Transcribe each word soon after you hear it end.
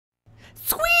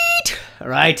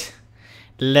Alright.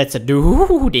 Let's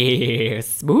do this.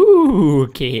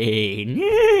 Spooky.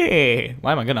 Yeah.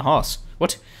 Why am I gonna horse?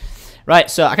 What? Right,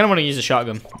 so I kind of want to use a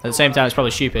shotgun. At the same time, it's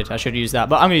probably stupid. I should use that.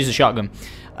 But I'm going to use a shotgun.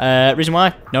 Reason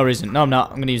why? No reason. No, I'm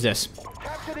not. I'm going to use this.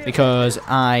 Because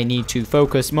I need to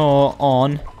focus more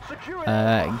on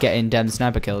getting damn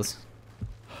sniper kills.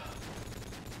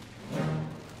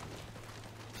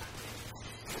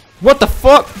 What the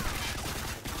fuck?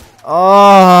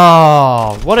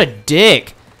 Oh, what a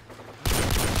dick.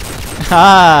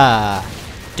 Ha!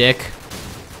 Dick.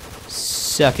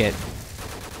 Suck it.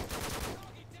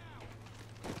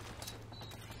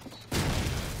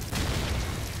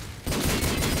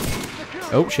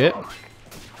 Oh shit.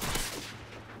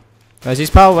 Where's his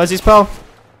pal? Where's his pal?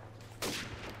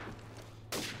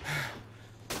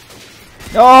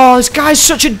 Oh, this guy's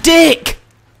such a dick!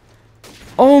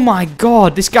 Oh my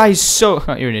god, this guy's so...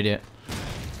 Oh, you're an idiot.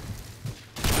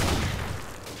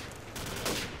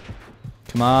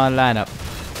 Come on, line up.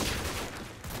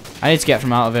 I need to get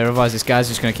from out of here, otherwise this guy's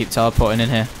just going to keep teleporting in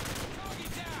here.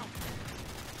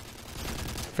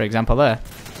 For example, there.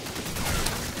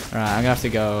 Right, I'm going to have to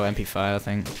go MP5, I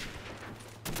think.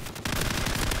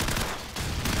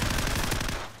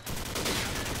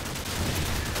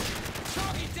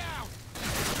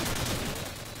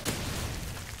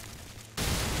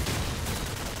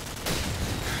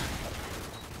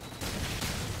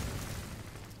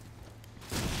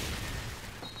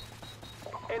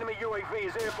 Enemy UAV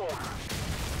is airborne.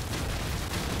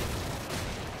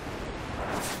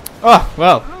 Oh,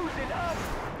 well.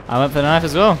 I went for the knife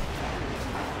as well.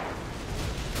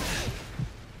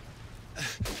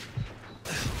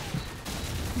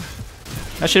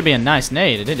 That should be a nice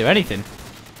nade. It didn't do anything.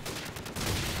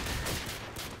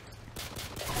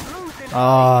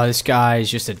 Oh, this guy is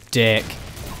just a dick.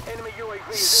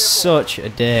 Such a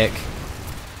dick.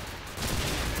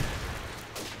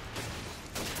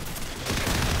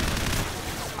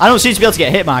 I don't seem to be able to get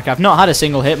a hit marker. I've not had a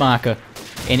single hit marker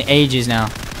in ages now.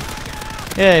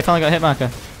 Yeah, I finally got a hit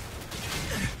marker.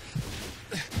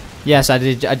 Yes, I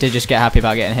did just get happy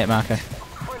about getting a hit marker.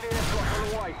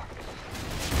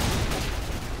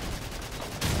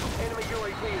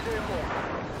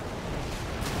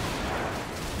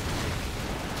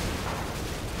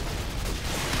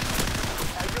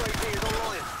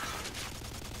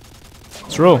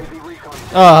 Let's roll.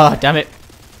 Oh, damn it.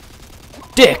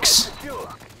 Dicks.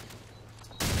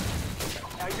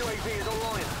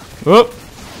 Whoop.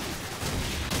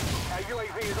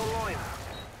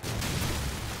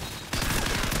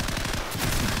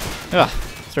 Ugh,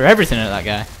 threw everything at that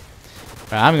guy.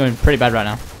 Right, I'm going pretty bad right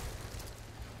now.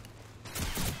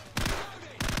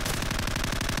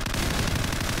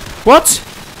 What?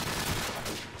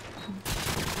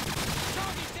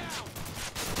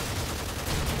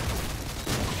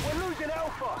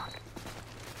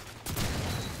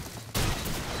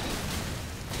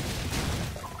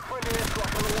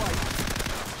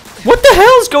 What the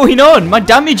hell's going on? My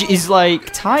damage is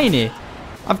like tiny.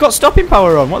 I've got stopping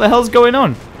power on. What the hell's going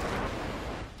on?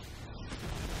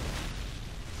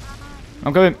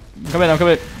 I'm coming. I'm coming. I'm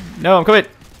coming. No, I'm coming.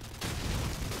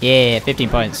 Yeah, 15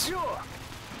 points. Oh,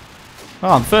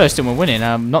 I'm first and we're winning.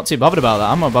 I'm not too bothered about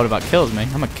that. I'm not bothered about kills, man.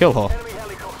 I'm a kill whore.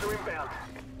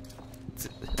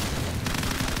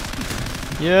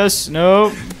 Yes.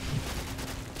 No.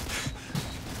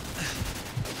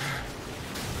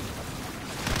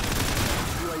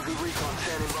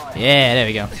 Yeah, there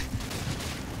we go.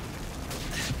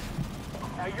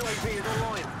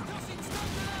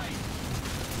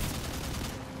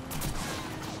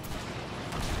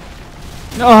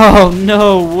 Oh,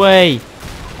 no way.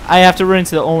 I have to run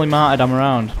into the only martyrdom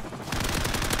around.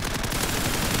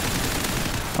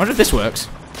 I wonder if this works.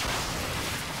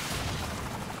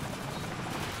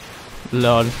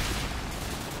 Lord.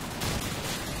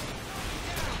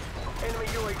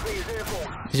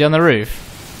 Is he on the roof?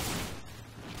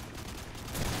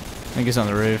 I think he's on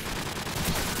the roof.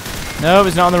 No,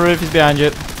 he's not on the roof. He's behind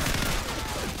you.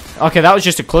 Okay, that was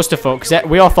just a clusterfuck because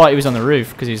we all thought he was on the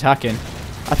roof because he was hacking.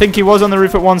 I think he was on the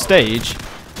roof at one stage.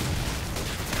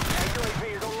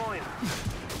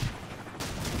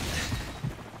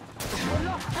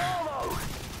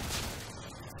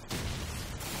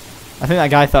 I think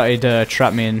that guy thought he'd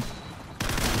trap me in.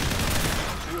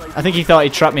 I think he thought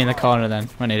he'd trap me in the corner then.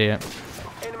 What an idiot.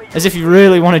 As if you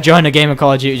really want to join a game of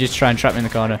Call of Duty, just try and trap me in the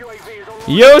corner.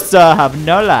 You, sir, have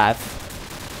no life.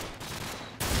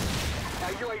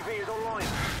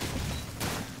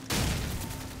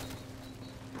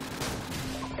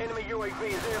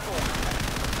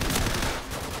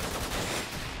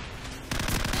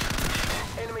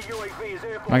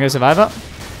 Am I going to survive that?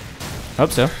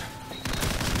 Hope so.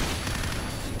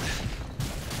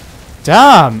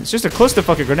 Damn, it's just a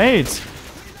clusterfuck of grenades.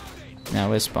 Now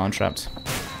we're spawn trapped.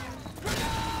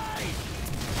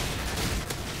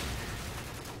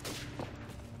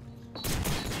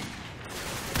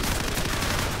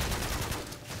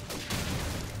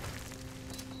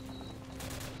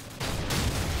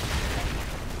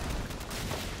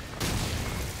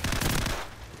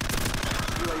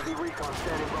 UAV recon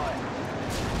standing by.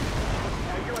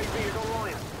 Our UAV is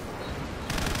online.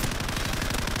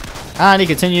 And he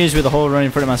continues with the whole run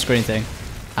in front of my screen thing.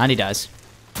 And he dies.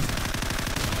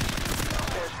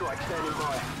 Airstrike standing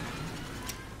by.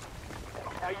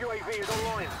 Our UAV is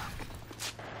online.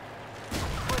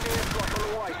 Friendly airstrike on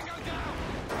the way.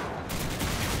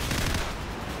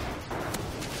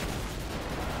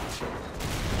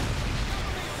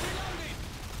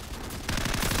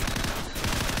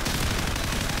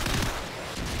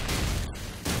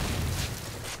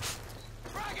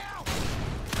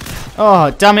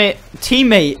 Oh, damn it.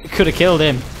 Teammate could have killed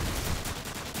him.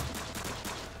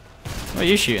 What are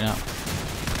you shooting at?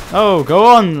 Oh, go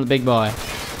on, big boy.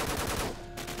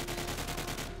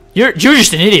 You're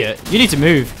just an idiot. You need to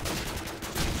move.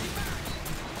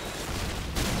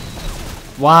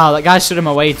 Wow, that guy stood in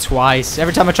my way twice.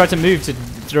 Every time I tried to move to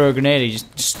throw a grenade, he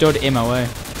just stood in my way.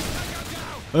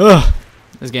 Ugh.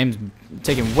 This game's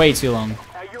taking way too long.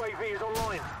 Our UAV is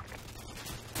online.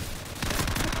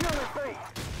 Secure the B.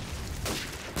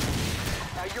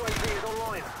 Our UAV is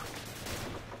online.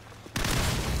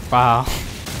 Wow.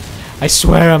 I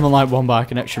swear I'm on like one bar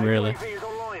connection, really. UAV is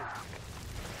online.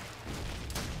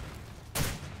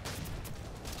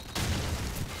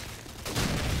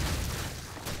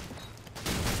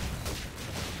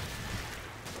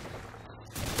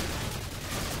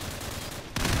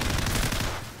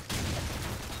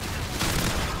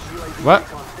 What?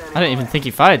 I didn't even think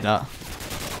he fired that. Our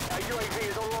UAV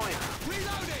is online.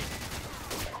 Reloading.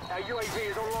 Our UAV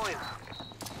is online.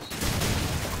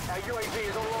 Our UAV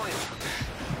is online.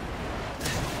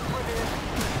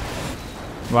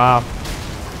 Wow. Our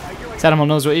UAV This animal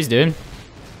knows what he's doing.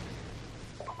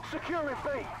 securing B.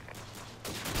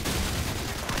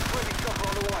 Friendly chopper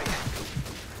on the way.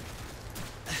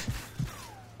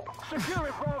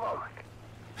 Securing Bravo.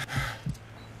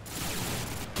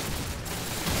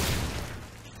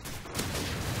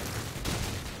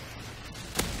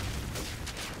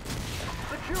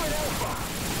 Securing Alpha.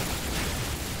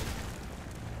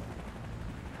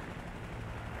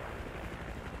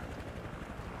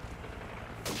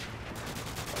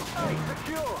 Hey,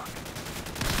 secure.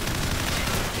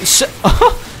 So,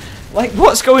 like,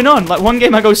 what's going on? Like, one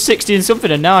game I go 60 and something,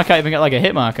 and now I can't even get like a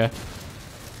hit marker.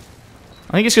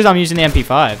 I think it's because I'm using the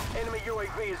MP5. Enemy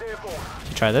UAV is airborne.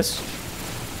 Should try this.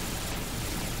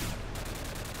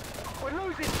 We're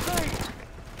losing C.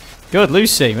 Good,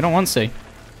 lose C. We don't want C.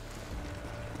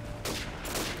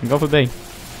 Go for B.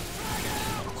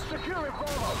 Securing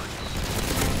Bravo.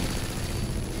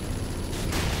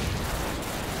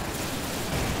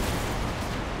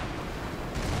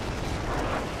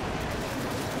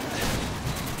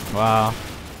 Wow.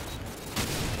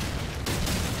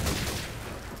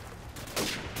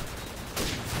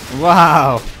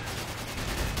 Wow.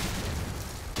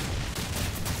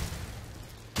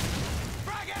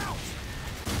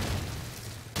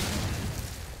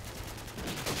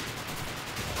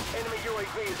 Enemy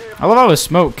UAV is airborne. I love how a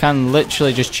smoke can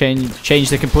literally just change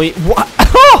the complete. What?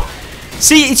 Oh!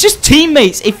 See, it's just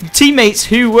teammates. If teammates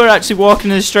who were actually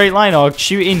walking in a straight line or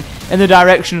shooting in the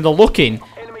direction of the looking,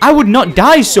 I would not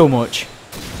die so much.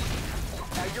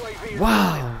 Our UAV is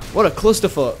Wow, what a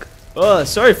clusterfuck. Oh,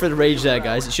 sorry for the rage there,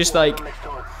 guys. It's just like next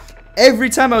time.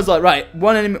 every time I was like, right,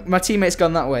 one enemy, my teammate's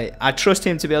gone that way. I trust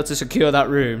him to be able to secure that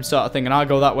room, sort of thing, and I'll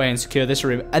go that way and secure this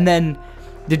room. And then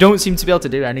they don't seem to be able to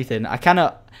do anything. I kind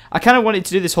of wanted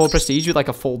to do this whole prestige with like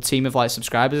a full team of like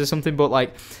subscribers or something, but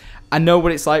like I know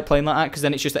what it's like playing like that, because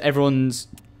then it's just that everyone's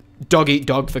dog eat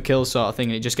dog for kills sort of thing,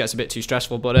 and it just gets a bit too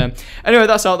stressful. But anyway,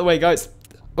 that's out of the way, guys.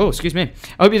 Oh, excuse me.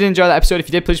 I hope you did enjoy that episode. If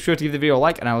you did, please be sure to give the video a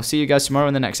like, and I will see you guys tomorrow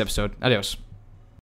in the next episode. Adios.